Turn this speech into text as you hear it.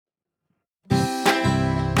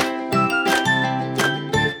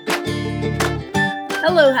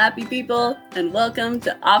Hello, happy people, and welcome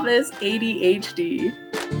to Office ADHD.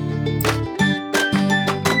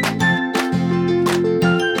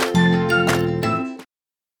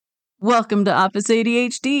 Welcome to Office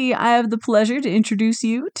ADHD. I have the pleasure to introduce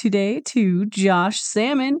you today to Josh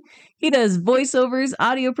Salmon. He does voiceovers,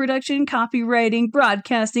 audio production, copywriting,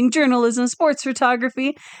 broadcasting, journalism, sports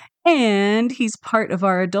photography, and he's part of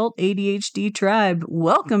our adult ADHD tribe.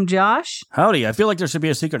 Welcome, Josh. Howdy. I feel like there should be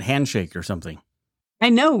a secret handshake or something. I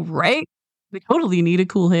know, right? We totally need a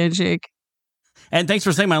cool handshake. And thanks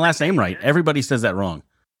for saying my last name right. Everybody says that wrong.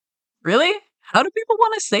 Really? How do people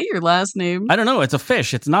want to say your last name? I don't know. It's a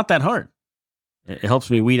fish. It's not that hard. It helps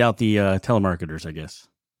me weed out the telemarketers, I guess.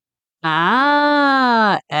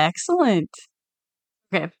 Ah, excellent.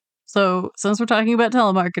 Okay, so since we're talking about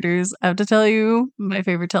telemarketers, I have to tell you my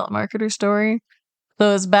favorite telemarketer story.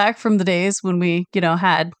 So it's back from the days when we,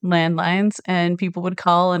 had landlines and people would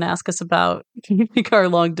call and ask us about our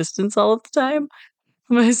long distance all the time.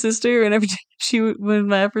 My sister, and every time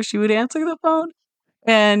whenever she would answer the phone,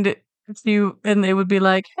 and they would be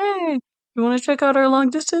like, "Hey, you want to check out our long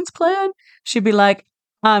distance plan?" She'd be like,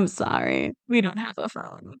 "I'm sorry, we don't have a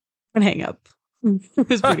phone," and hang up. It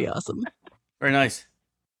was pretty awesome. Very nice.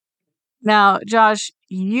 Now, Josh,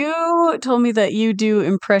 you told me that you do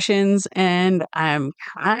impressions, and I'm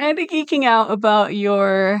kind of geeking out about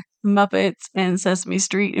your Muppets and Sesame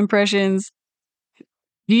Street impressions.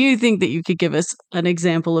 Do you think that you could give us an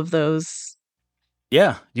example of those?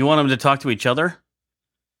 Yeah. Do you want them to talk to each other?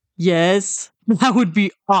 Yes, that would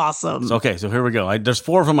be awesome. So here we go. There's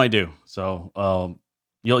 4 of them I do. So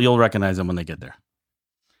you'll recognize them when they get there.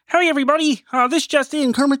 Hey, everybody. This just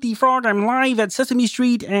in, Kermit the Frog. I'm live at Sesame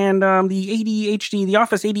Street and the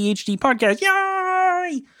Office ADHD podcast.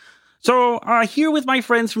 Yay! So here with my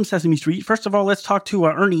friends from Sesame Street. First of all, let's talk to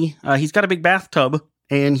Ernie. He's got a big bathtub,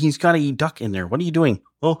 and he's got a duck in there. What are you doing?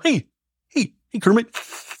 Oh, hey, Kermit.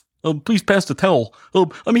 Please pass the towel.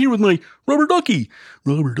 I'm here with my rubber ducky.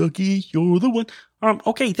 Rubber ducky, you're the one.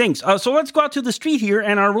 Okay, thanks. So let's go out to the street here,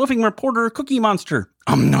 and our roving reporter, Cookie Monster.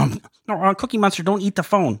 No, Cookie Monster, don't eat the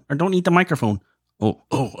phone, or don't eat the microphone.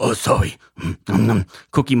 Sorry.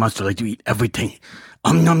 Cookie Monster like to eat everything.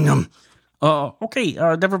 Nom. Okay,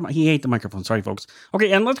 never mind. He ate the microphone. Sorry, folks.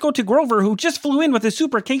 Okay, and let's go to Grover, who just flew in with his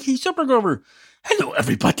super cake. He's Super Grover. Hello,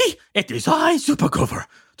 everybody. It is I, Super Grover.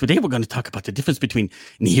 Today we're going to talk about the difference between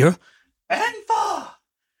near and far.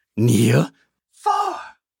 Near, far.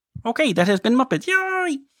 Okay, that has been Muppets.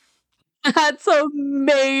 Yay! That's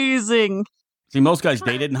amazing. See, most guys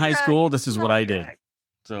dated in high school. This is what I did.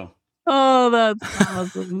 Oh, that's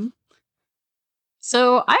awesome.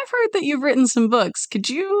 So I've heard that you've written some books. Could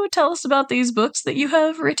you tell us about these books that you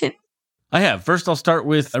have written? I have. First, I'll start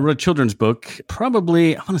with, I wrote a children's book.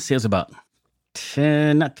 Probably, I want to say it was about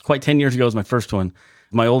not quite 10 years ago was my first one.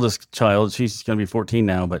 My oldest child, she's going to be 14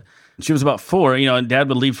 now, but she was about 4, and Dad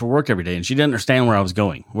would leave for work every day, and she didn't understand where I was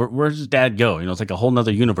going. Where does Dad go? It's like a whole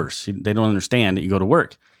nother universe. They don't understand that you go to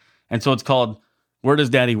work. And so it's called, Where Does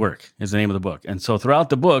Daddy Work? Is the name of the book. And so throughout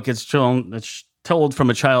the book, it's told from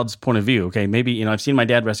a child's point of view. Okay, maybe, I've seen my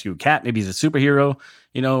dad rescue a cat. Maybe he's a superhero.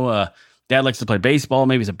 Dad likes to play baseball.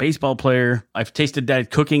 Maybe he's a baseball player. I've tasted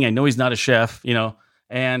Dad cooking. I know he's not a chef,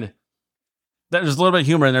 and there's a little bit of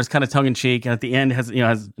humor and there's kind of tongue in cheek. And at the end has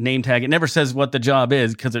a name tag. It never says what the job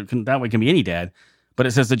is because that way it can be any dad. But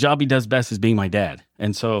it says the job he does best is being my dad.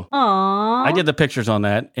 And so Aww. I did the pictures on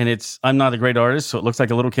that. And I'm not a great artist, so it looks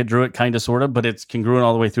like a little kid drew it, kind of, sort of. But it's congruent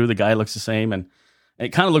all the way through. The guy looks the same. And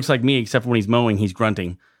it kind of looks like me, except for when he's mowing, he's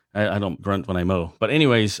grunting. I don't grunt when I mow. But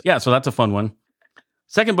anyways, yeah, so that's a fun one.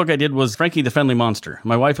 Second book I did was Frankie the Friendly Monster.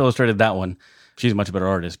 My wife illustrated that one. She's a much better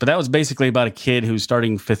artist. But that was basically about a kid who's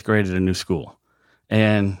starting 5th grade at a new school.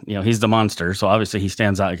 And, he's the monster. So obviously he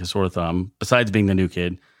stands out like a sore thumb, besides being the new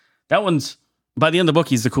kid. That one's, by the end of the book,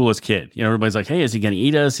 he's the coolest kid. Everybody's like, hey, is he going to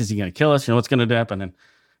eat us? Is he going to kill us? What's going to happen?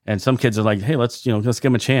 And some kids are like, hey, let's give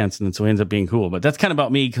him a chance. And then so he ends up being cool. But that's kind of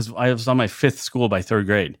about me because I was on my 5th school by 3rd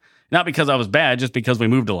grade. Not because I was bad, just because we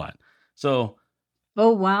moved a lot. So,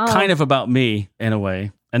 oh, wow. Kind of about me in a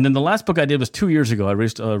way. And then the last book I did was 2 years ago. I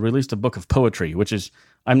released a book of poetry, which is,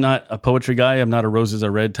 I'm not a poetry guy. I'm not a roses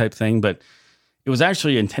are red type thing, but it was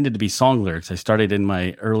actually intended to be song lyrics. I started in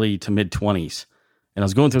my early to mid 20s, and I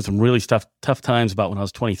was going through some really tough times about when I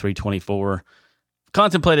was 23, 24.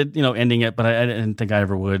 Contemplated, ending it, but I didn't think I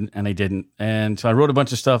ever would, and I didn't. And so I wrote a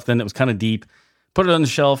bunch of stuff. Then it was kind of deep. Put it on the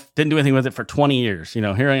shelf. Didn't do anything with it for 20 years.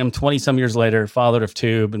 Here I am, 20 some years later, father of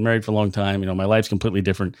 2, been married for a long time. My life's completely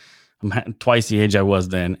different. I'm twice the age I was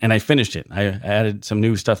then, and I finished it. I added some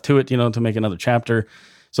new stuff to it, to make another chapter.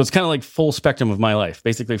 So it's kind of like full spectrum of my life,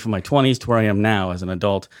 basically from my 20s to where I am now as an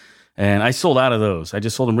adult. And I sold out of those. I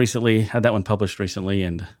just sold them recently, had that one published recently,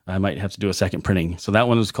 and I might have to do a second printing. So that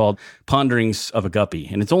one is called Ponderings of a Guppy,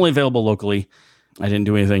 and it's only available locally. I didn't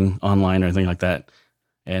do anything online or anything like that.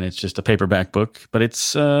 And it's just a paperback book, but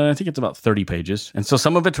it's, I think it's about 30 pages. And so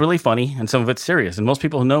some of it's really funny and some of it's serious. And most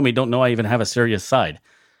people who know me don't know I even have a serious side.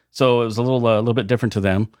 So it was a little bit different to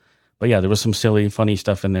them. But yeah, there was some silly, funny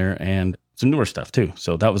stuff in there and some newer stuff too.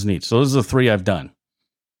 So that was neat. So those are the 3 I've done.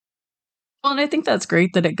 Well, and I think that's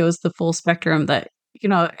great that it goes the full spectrum, that,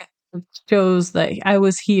 it shows that I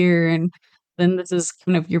was here and then this is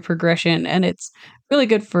kind of your progression. And it's really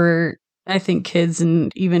good for, I think, kids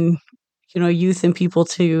and even, youth and people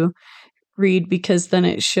to read, because then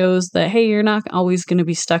it shows that, hey, you're not always going to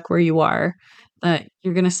be stuck where you are, that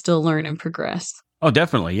you're going to still learn and progress. Oh,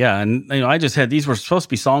 definitely. Yeah. And, I just had, these were supposed to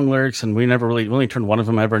be song lyrics and we only turned one of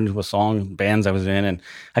them ever into a song, bands I was in. And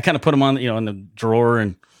I kind of put them on, in the drawer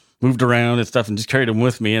and moved around and stuff and just carried them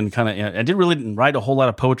with me. And kind of, I didn't really write a whole lot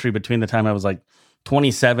of poetry between the time I was like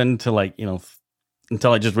 27 to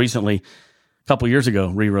until I just recently, a couple years ago,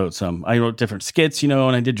 rewrote some. I wrote different skits, and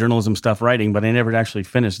I did journalism stuff writing, but I never actually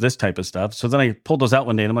finished this type of stuff. So then I pulled those out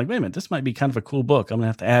one day and I'm like, wait a minute, this might be kind of a cool book. I'm going to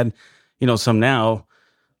have to add, some now,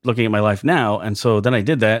 looking at my life now. And so then I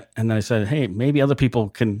did that. And then I said, hey, maybe other people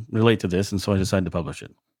can relate to this. And so I decided to publish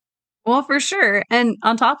it. Well, for sure. And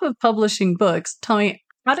on top of publishing books, tell me,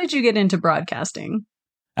 how did you get into broadcasting?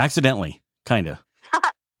 Accidentally, kind of.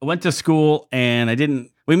 I went to school and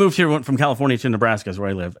we moved here, went from California to Nebraska is where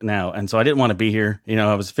I live now. And so I didn't want to be here.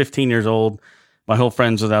 I was 15 years old. My whole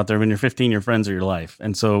friends was out there. When you're 15, your friends are your life.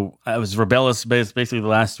 And so I was rebellious basically the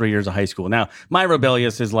last 3 years of high school. Now, my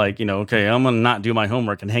rebellious is like, okay, I'm going to not do my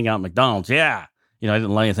homework and hang out at McDonald's. Yeah. I didn't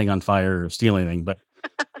light anything on fire or steal anything. But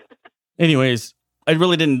anyways, I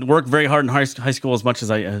really didn't work very hard in high school as much as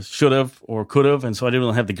I should have or could have. And so I didn't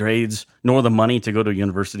really have the grades nor the money to go to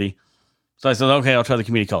university. So I said, okay, I'll try the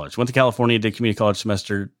community college. Went to California, did community college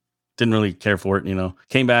semester. Didn't really care for it,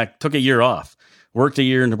 Came back, took a year off. Worked a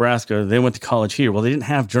year in Nebraska, then went to college here. Well, they didn't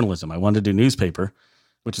have journalism. I wanted to do newspaper,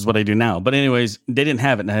 which is what I do now. But anyways, they didn't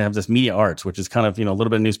have it. And I have this media arts, which is kind of, a little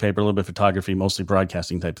bit of newspaper, a little bit of photography, mostly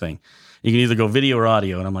broadcasting type thing. You can either go video or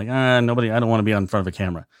audio. And I'm like, I don't want to be on front of a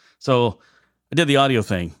camera. So I did the audio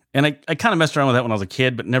thing. And I kind of messed around with that when I was a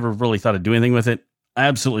kid, but never really thought of doing anything with it. I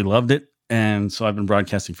absolutely loved it. And so I've been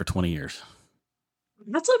broadcasting for 20 years.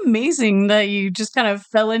 That's amazing that you just kind of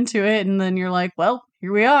fell into it and then you're like, well,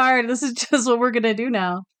 here we are. This is just what we're going to do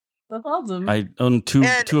now. That's awesome. I own two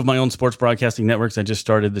of my own sports broadcasting networks. I just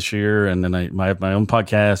started this year, and then I have my own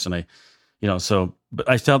podcast, and but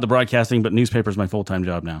I still have the broadcasting, but newspaper is my full-time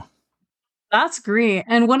job now. That's great.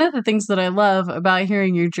 And one of the things that I love about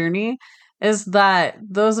hearing your journey is that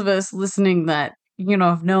those of us listening that,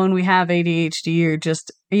 have known we have ADHD or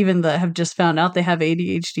just even that have just found out they have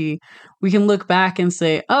ADHD, we can look back and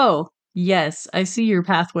say, oh, yes, I see your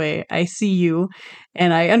pathway. I see you.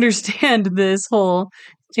 And I understand this whole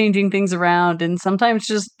changing things around and sometimes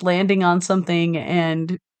just landing on something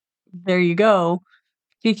and there you go.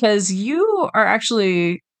 Because you are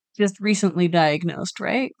actually just recently diagnosed,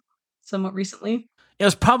 right? Somewhat recently? It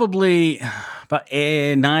was probably about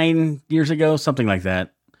 9 years ago, something like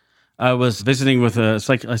that. I was visiting with a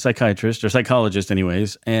psychiatrist or psychologist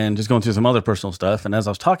anyways, and just going through some other personal stuff. And as I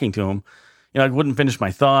was talking to him, I wouldn't finish my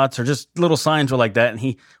thoughts or just little signs were like that.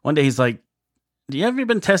 And one day he's like, "Do you ever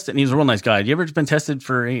been tested?" And he's a real nice guy. "You ever been tested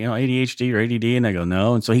for ADHD or ADD?" And I go,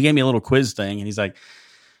 "No." And so he gave me a little quiz thing, and he's like,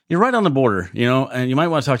 "You're right on the border, and you might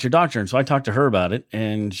want to talk to your doctor." And so I talked to her about it,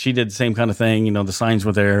 and she did the same kind of thing. The signs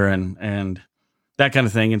were there and that kind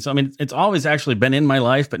of thing. And so, it's always actually been in my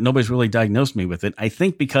life, but nobody's really diagnosed me with it. I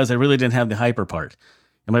think because I really didn't have the hyper part.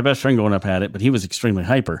 And my best friend growing up had it, but he was extremely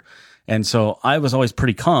hyper. And so I was always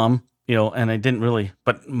pretty calm, and I didn't really,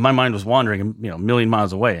 but my mind was wandering, a million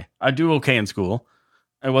miles away. I do okay in school.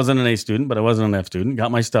 I wasn't an A student, but I wasn't an F student,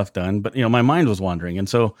 got my stuff done, but my mind was wandering. And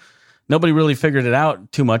so nobody really figured it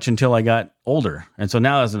out too much until I got older. And so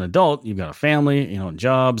now as an adult, you've got a family, and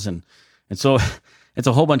jobs. And so it's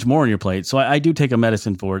a whole bunch more on your plate. So I do take a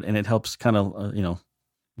medicine for it, and it helps kind of,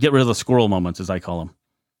 get rid of the squirrel moments, as I call them.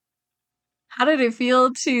 How did it feel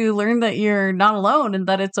to learn that you're not alone and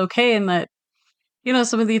that it's okay and that,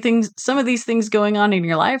 some of these things going on in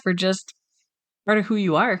your life are just part of who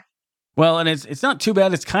you are? Well, and it's not too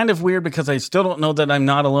bad. It's kind of weird because I still don't know that I'm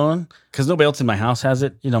not alone because nobody else in my house has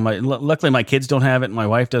it. Luckily my kids don't have it. And my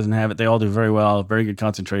wife doesn't have it. They all do very well, very good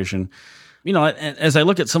concentration. As I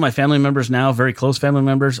look at some of my family members now, very close family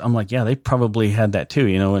members, I'm like, yeah, they probably had that too,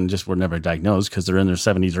 and just were never diagnosed because they're in their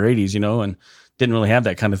 70s or 80s, and didn't really have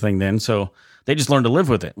that kind of thing then. So they just learned to live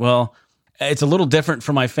with it. Well, it's a little different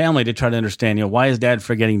for my family to try to understand, why is dad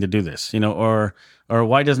forgetting to do this, or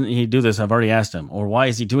why doesn't he do this? I've already asked him, or why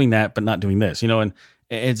is he doing that but not doing this, and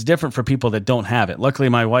it's different for people that don't have it. Luckily,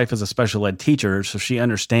 my wife is a special ed teacher, so she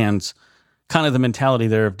understands kind of the mentality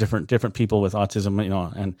there of different people with autism,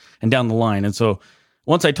 and down the line. And so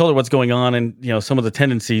once I told her what's going on and, some of the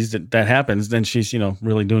tendencies that happens, then she's,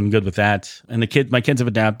 really doing good with that. And my kids have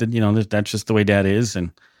adapted, that's just the way dad is.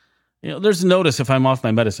 And, there's a notice if I'm off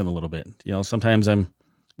my medicine a little bit. Sometimes I'm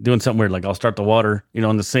doing something weird, like I'll start the water,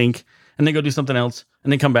 in the sink and then go do something else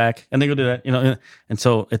and then come back and then go do that, And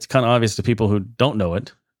so it's kind of obvious to people who don't know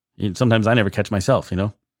it. Sometimes I never catch myself,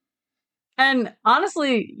 And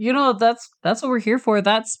honestly, that's what we're here for.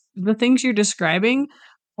 That's the things you're describing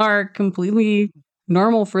are completely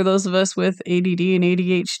normal for those of us with ADD and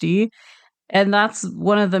ADHD. And that's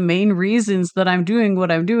one of the main reasons that I'm doing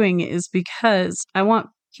what I'm doing, is because I want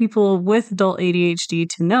people with adult ADHD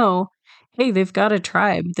to know, hey, they've got a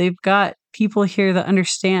tribe. They've got people here that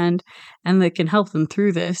understand and that can help them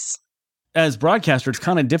through this. As broadcaster, it's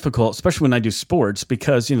kind of difficult, especially when I do sports,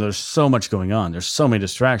 because, there's so much going on. There's so many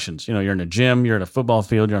distractions. You're in a gym, you're at a football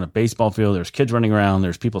field, you're on a baseball field, there's kids running around,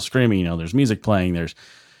 there's people screaming, there's music playing, there's,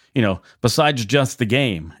 besides just the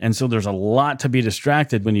game. And so there's a lot to be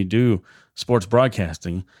distracted when you do sports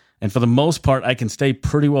broadcasting. And for the most part, I can stay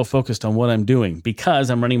pretty well focused on what I'm doing because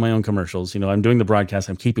I'm running my own commercials. I'm doing the broadcast,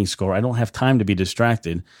 I'm keeping score. I don't have time to be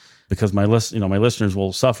distracted, because my listeners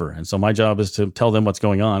will suffer. And so my job is to tell them what's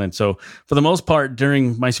going on. And so for the most part,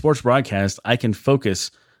 during my sports broadcast, I can focus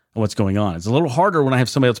on what's going on. It's a little harder when I have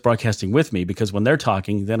somebody else broadcasting with me, because when they're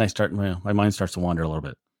talking, then my mind starts to wander a little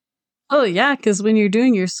bit. Oh, yeah, because when you're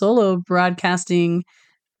doing your solo broadcasting,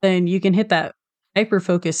 then you can hit that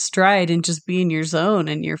hyper-focused stride and just be in your zone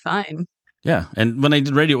and you're fine. Yeah. And when I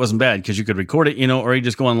did radio, it wasn't bad because you could record it, or you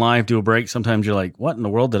just go on live, do a break. Sometimes you're like, what in the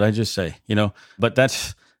world did I just say? But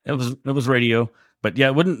it was radio. But yeah,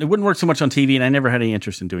 it wouldn't work so much on TV, and I never had any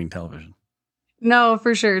interest in doing television. No,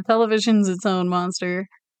 for sure. Television's its own monster.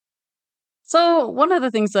 So one of the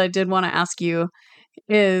things that I did want to ask you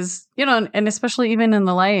is, and especially even in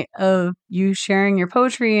the light of you sharing your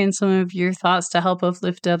poetry and some of your thoughts to help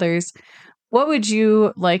uplift others, what would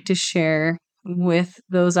you like to share with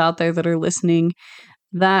those out there that are listening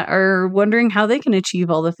that are wondering how they can achieve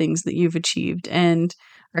all the things that you've achieved and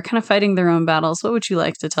are kind of fighting their own battles? What would you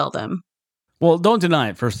like to tell them? Well, don't deny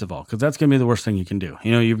it, first of all, because that's going to be the worst thing you can do.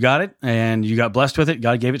 You've got it and you got blessed with it.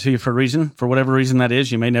 God gave it to you for a reason, for whatever reason that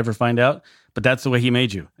is. You may never find out, but that's the way he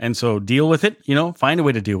made you. And so deal with it, find a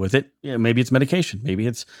way to deal with it. Yeah, maybe it's medication. Maybe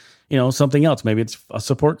it's, something else. Maybe it's a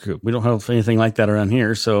support group. We don't have anything like that around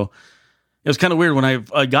here. So it was kind of weird when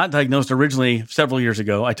I got diagnosed originally several years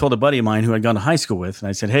ago. I told a buddy of mine who I'd gone to high school with, and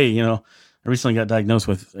I said, hey, I recently got diagnosed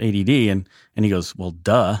with ADD. And he goes, well,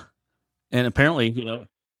 duh. And apparently,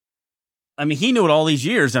 he knew it all these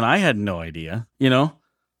years, and I had no idea,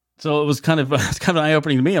 So it was kind of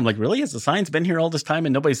eye-opening to me. I'm like, really? Has the science been here all this time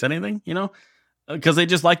and nobody said anything, Because they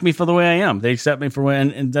just like me for the way I am. They accept me for way,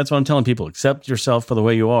 and that's what I'm telling people. Accept yourself for the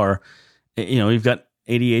way you are. You've got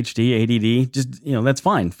ADHD, ADD, just, that's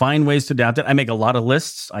fine. Find ways to adapt it. I make a lot of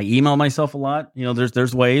lists. I email myself a lot.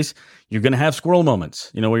 There's ways. You're going to have squirrel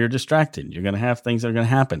moments, where you're distracted. You're going to have things that are going to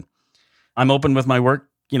happen. I'm open with my work.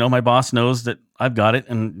 My boss knows that I've got it.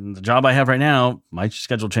 And the job I have right now, my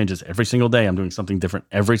schedule changes every single day. I'm doing something different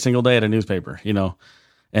every single day at a newspaper,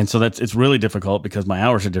 And so it's really difficult because my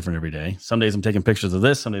hours are different every day. Some days I'm taking pictures of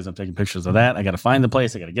this. Some days I'm taking pictures of that. I got to find the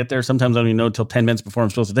place. I got to get there. Sometimes I don't even know until 10 minutes before I'm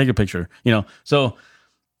supposed to take a picture, So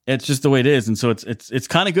it's just the way it is. And so it's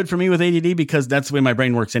kind of good for me with ADD because that's the way my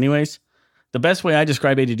brain works anyways. The best way I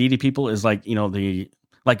describe ADD to people is like,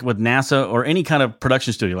 like with NASA or any kind of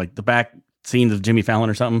production studio, like the back scenes of Jimmy Fallon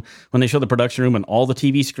or something, when they show the production room and all the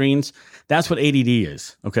TV screens, that's what ADD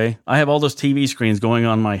is. Okay. I have all those TV screens going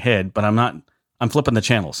on my head, but I'm flipping the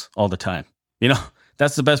channels all the time.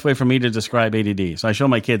 That's the best way for me to describe ADD. So I show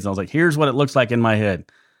my kids and I was like, here's what it looks like in my head,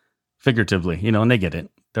 figuratively, and they get it.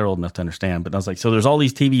 They're old enough to understand. But I was like, so there's all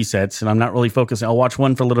these TV sets and I'm not really focusing. I'll watch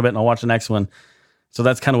one for a little bit and I'll watch the next one. So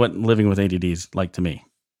that's kind of what living with ADD is like to me.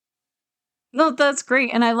 No, that's great.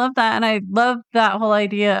 And I love that. And I love that whole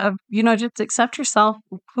idea of, just accept yourself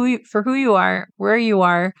for who you are, where you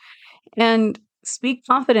are, and speak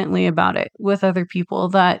confidently about it with other people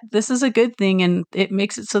that this is a good thing. And it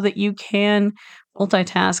makes it so that you can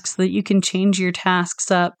multitask, so that you can change your tasks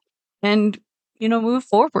up and, move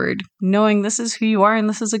forward, knowing this is who you are and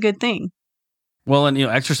this is a good thing. Well, and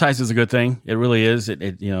exercise is a good thing. It really is.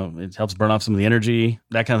 It helps burn off some of the energy,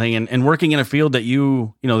 that kind of thing. And working in a field that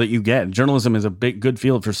you get. Journalism is a good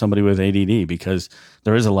field for somebody with ADD because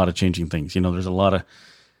there is a lot of changing things. There's a lot of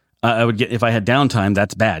I would get, if I had downtime,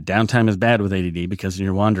 that's bad. Downtime is bad with ADD because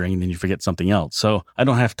you're wandering and then you forget something else. So I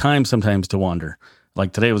don't have time sometimes to wander.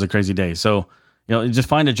 Like today was a crazy day. So, just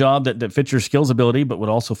find a job that fits your skills ability, but would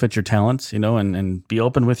also fit your talents, and be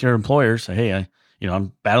open with your employers. Say, hey,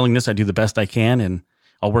 I'm battling this. I do the best I can and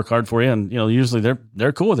I'll work hard for you. And, usually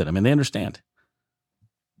they're cool with it. I mean, they understand.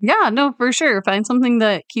 Yeah, no, for sure. Find something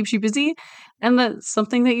that keeps you busy and that's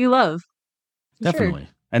something that you love. For Definitely. sure.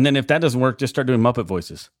 And then if that doesn't work, just start doing Muppet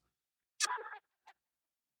voices.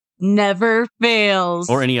 Never fails.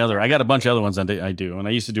 Or any other. I got a bunch of other ones I do. When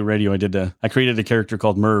I used to do radio, I created a character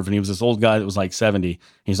called Merv, and he was this old guy that was like 70.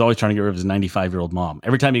 He's always trying to get rid of his 95-year-old mom.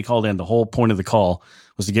 Every time he called in, the whole point of the call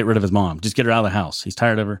was to get rid of his mom. Just get her out of the house. He's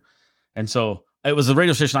tired of her. And so it was the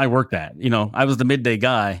radio station I worked at. I was the midday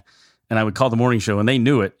guy, and I would call the morning show, and they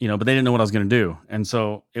knew it, but they didn't know what I was going to do. And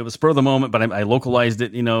so it was spur of the moment, but I localized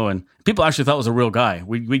it, and people actually thought it was a real guy.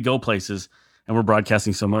 We'd go places, and we're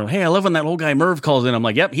broadcasting somewhere. Hey, I love when that old guy Merv calls in. I'm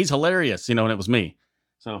like, yep, he's hilarious, and it was me.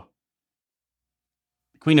 So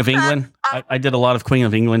Queen of England, I did a lot of Queen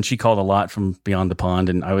of England. She called a lot from beyond the pond,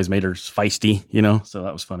 and I always made her feisty, so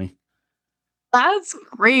that was funny. That's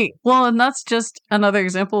great. Well, and that's just another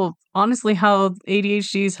example of honestly how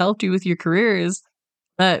ADHD has helped you with your career is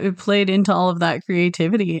that it played into all of that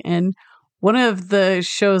creativity. And one of the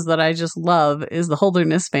shows that I just love is the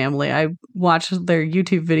Holderness Family. I watch their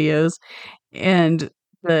YouTube videos, and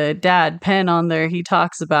the dad, Penn, on there, he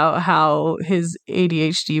talks about how his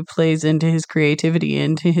ADHD plays into his creativity,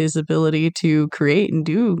 into his ability to create and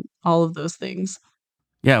do all of those things.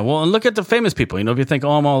 Yeah, well, and look at the famous people. If you think,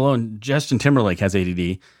 oh, I'm all alone, Justin Timberlake has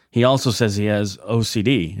ADD. He also says he has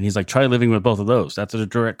OCD, and he's like, try living with both of those. That's a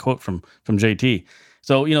direct quote from JT.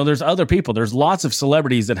 So, there's other people. There's lots of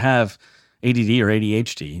celebrities that have ADD or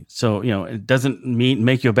ADHD. So, it doesn't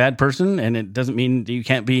make you a bad person, and it doesn't mean that you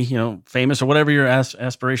can't be, famous or whatever your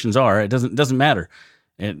aspirations are. It doesn't matter.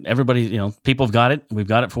 Everybody, people have got it. We've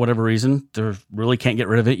got it for whatever reason. They really can't get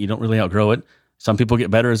rid of it. You don't really outgrow it. Some people get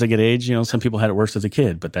better as they get age. Some people had it worse as a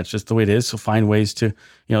kid, but that's just the way it is. So find ways to,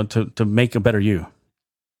 to make a better you.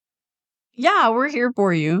 Yeah, we're here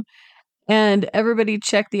for you. And everybody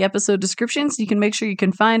check the episode description so you can make sure you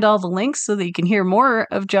can find all the links so that you can hear more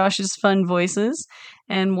of Josh's fun voices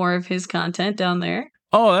and more of his content down there.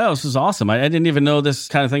 Oh, yeah, this is awesome. I didn't even know this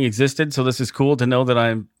kind of thing existed. So this is cool to know that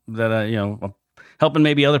I'm helping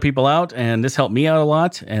maybe other people out, and this helped me out a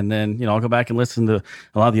lot. And then, I'll go back and listen to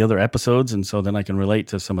a lot of the other episodes. And so then I can relate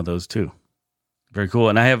to some of those too. Very cool.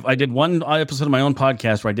 And I did one episode of my own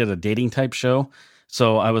podcast where I did a dating type show.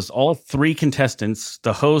 So I was all three contestants,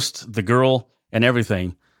 the host, the girl, and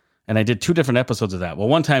everything. And I did 2 different episodes of that. Well,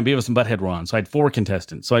 one time Beavis and Butthead were on, so I had 4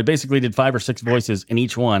 contestants. So I basically did 5 or 6 voices in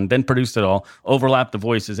each one, then produced it all, overlapped the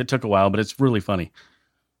voices. It took a while, but it's really funny.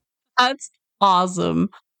 That's awesome.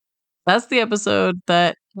 That's the episode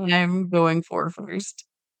that I'm going for first.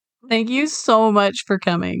 Thank you so much for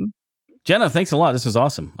coming. Jenna, thanks a lot. This is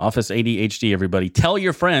awesome. Office ADHD, everybody. Tell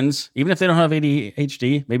your friends, even if they don't have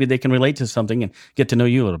ADHD, maybe they can relate to something and get to know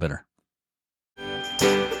you a little better.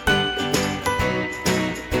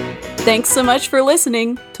 Thanks so much for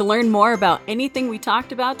listening. To learn more about anything we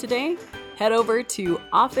talked about today, head over to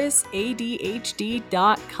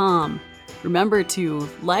officeadhd.com. Remember to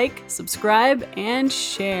like, subscribe, and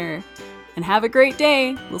share. And have a great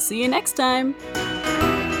day. We'll see you next time.